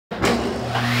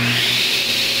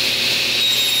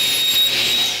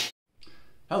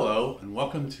Hello and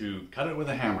welcome to Cut It With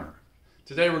a Hammer.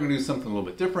 Today we're going to do something a little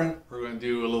bit different. We're going to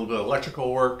do a little bit of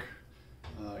electrical work.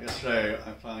 Yesterday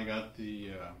I finally got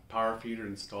the power feeder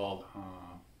installed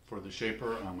for the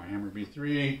shaper on my Hammer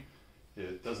V3.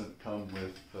 It doesn't come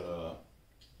with a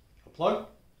plug,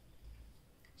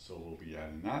 so we'll be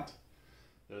adding that.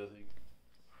 The other thing.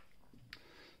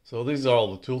 So these are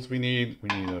all the tools we need. We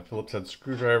need a Phillips head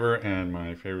screwdriver and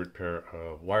my favorite pair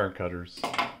of wire cutters.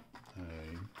 A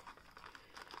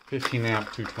 15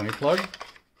 amp 220 plug,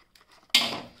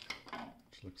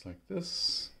 which looks like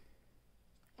this.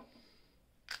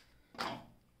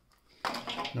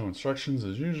 No instructions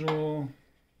as usual.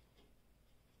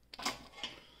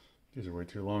 These are way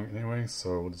too long anyway,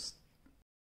 so we'll just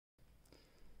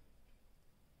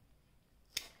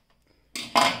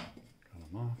cut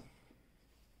them off.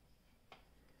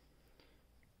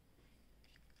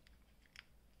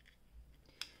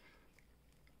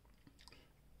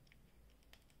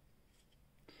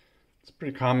 It's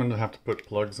pretty common to have to put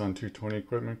plugs on 220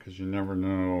 equipment because you never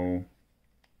know.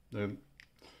 The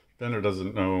vendor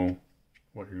doesn't know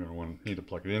what you're going to need to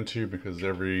plug it into because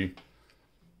every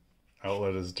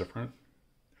outlet is different.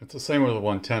 It's the same with a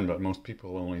 110, but most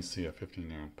people only see a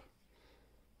 15 amp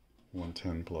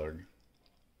 110 plug.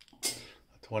 A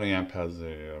 20 amp has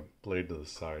a blade to the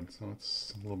side, so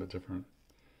it's a little bit different.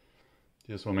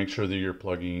 You just want to make sure that you're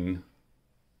plugging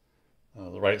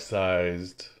the right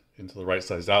sized into the right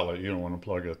sized outlet. You don't want to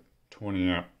plug a 20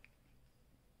 amp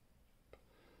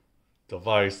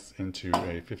device into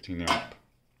a 15 amp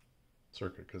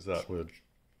circuit because that would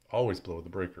always blow the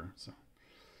breaker. So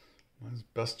it's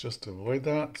best just to avoid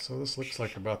that. So this looks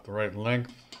like about the right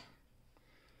length.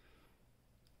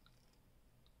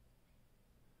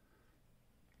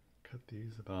 Cut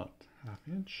these about 1/2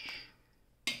 inch.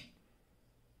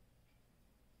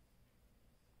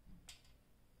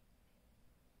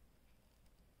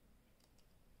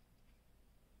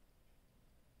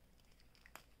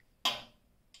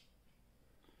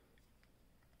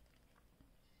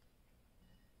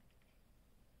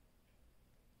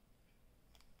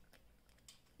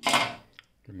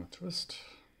 Give them a twist.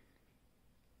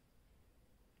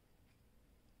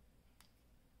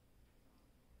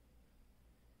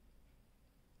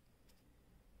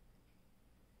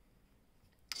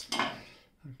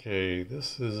 Okay,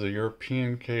 this is a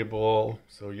European cable,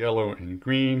 so yellow and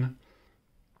green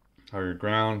are your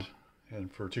ground,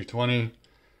 and for 220,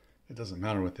 it doesn't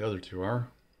matter what the other two are.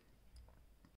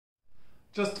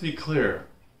 Just to be clear,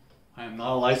 I am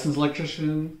not a licensed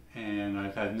electrician and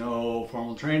I've had no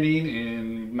formal training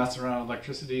in messing around with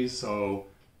electricity, so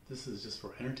this is just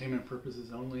for entertainment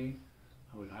purposes only.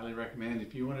 I would highly recommend,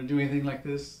 if you want to do anything like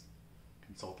this,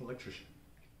 consult an electrician.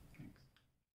 Thanks.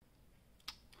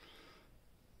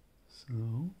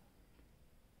 So,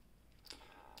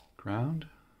 ground.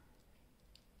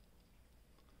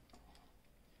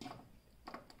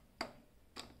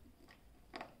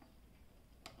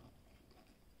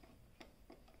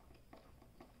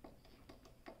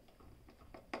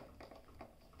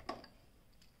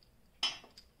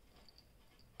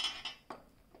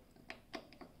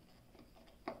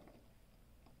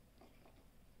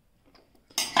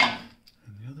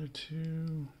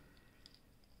 Two.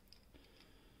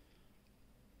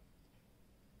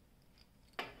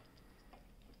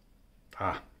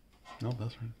 No,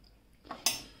 that's right.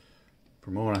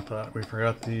 For a moment I thought we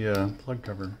forgot the plug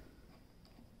cover.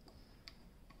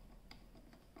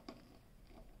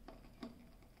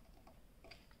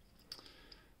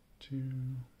 Two.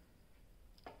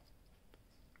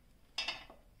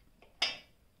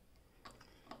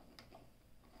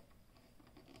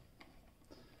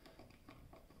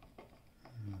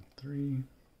 Three.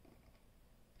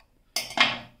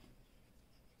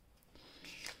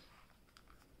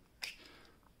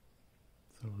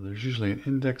 So there's usually an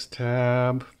index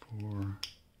tab for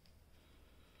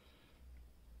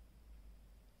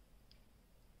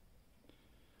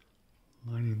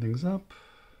lining things up.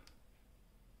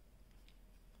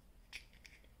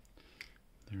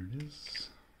 There it is.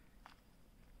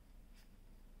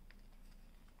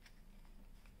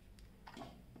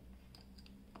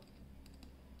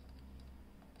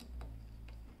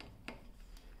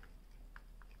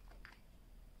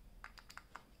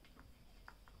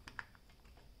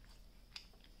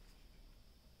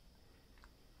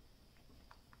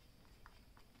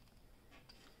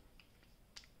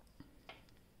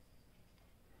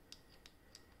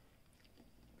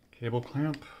 Cable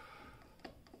clamp.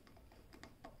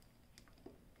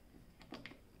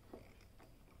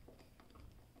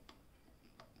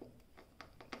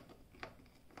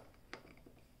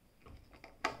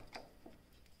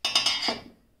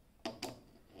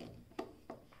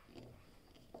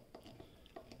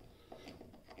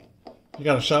 you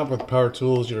got a shop with power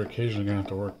tools, you're occasionally going to have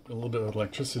to work a little bit with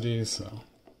electricity, so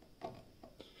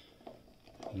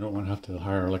you don't want to have to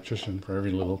hire an electrician for every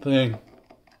little thing.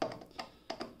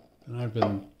 And I've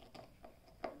been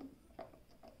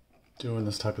doing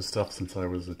this type of stuff since I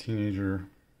was a teenager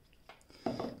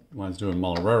when I was doing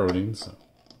model railroading, so.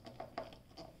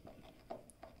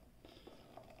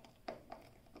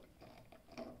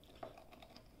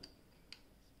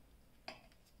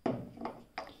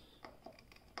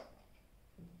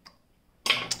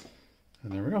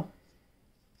 And there we go.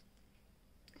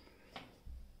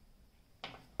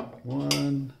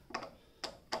 One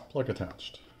plug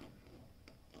attached.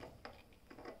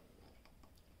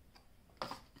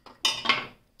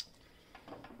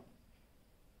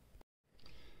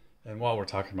 And while we're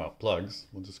talking about plugs,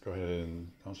 we'll just go ahead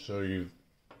and I'll show you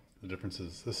the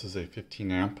differences. This is a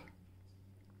 15 amp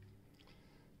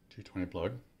 220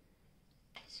 plug.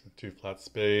 So 2 flat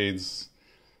spades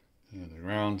and the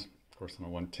ground. Of course, on a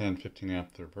 110 15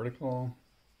 amp, they're vertical.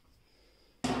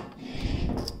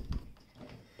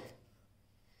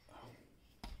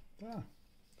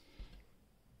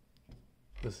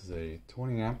 This is a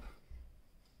 20 amp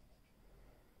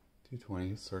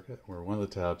 220 circuit where one of the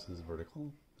tabs is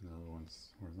vertical and the other one's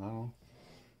horizontal.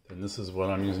 And this is what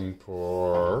I'm using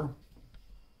for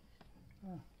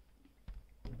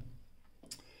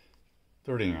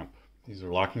 30 amp. These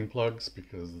are locking plugs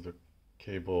because the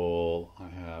cable I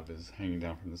have is hanging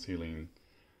down from the ceiling,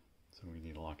 so we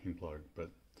need a locking plug. But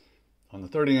on the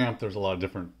 30 amp, there's a lot of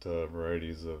different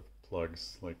varieties of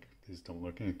plugs. Like these don't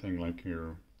look anything like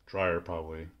your dryer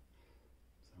probably.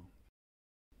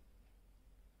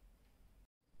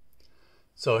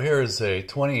 So here is a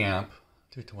 20 amp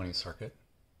 220 circuit,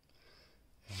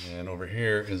 and then over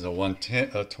here is a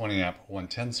 20 amp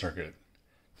 110 circuit.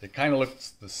 They kind of look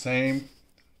the same.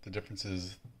 The difference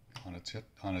is on a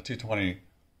 220,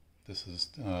 this is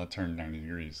turned 90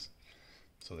 degrees.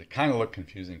 So they kind of look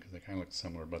confusing because they kind of look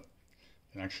similar, but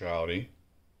in actuality,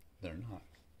 they're not.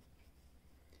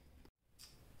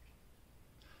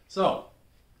 So,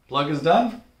 plug is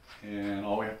done, and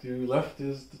all we have to do left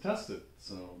is to test it.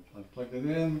 So, I've plugged it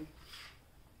in.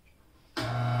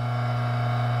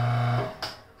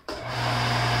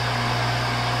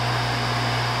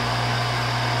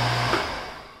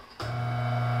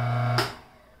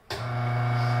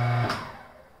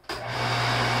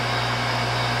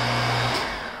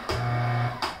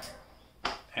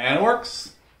 And it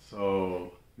works.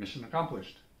 So, mission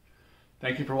accomplished.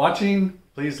 Thank you for watching.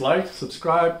 Please like,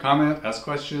 subscribe, comment, ask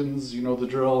questions. You know the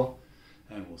drill.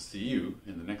 And we'll see you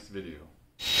in the next video.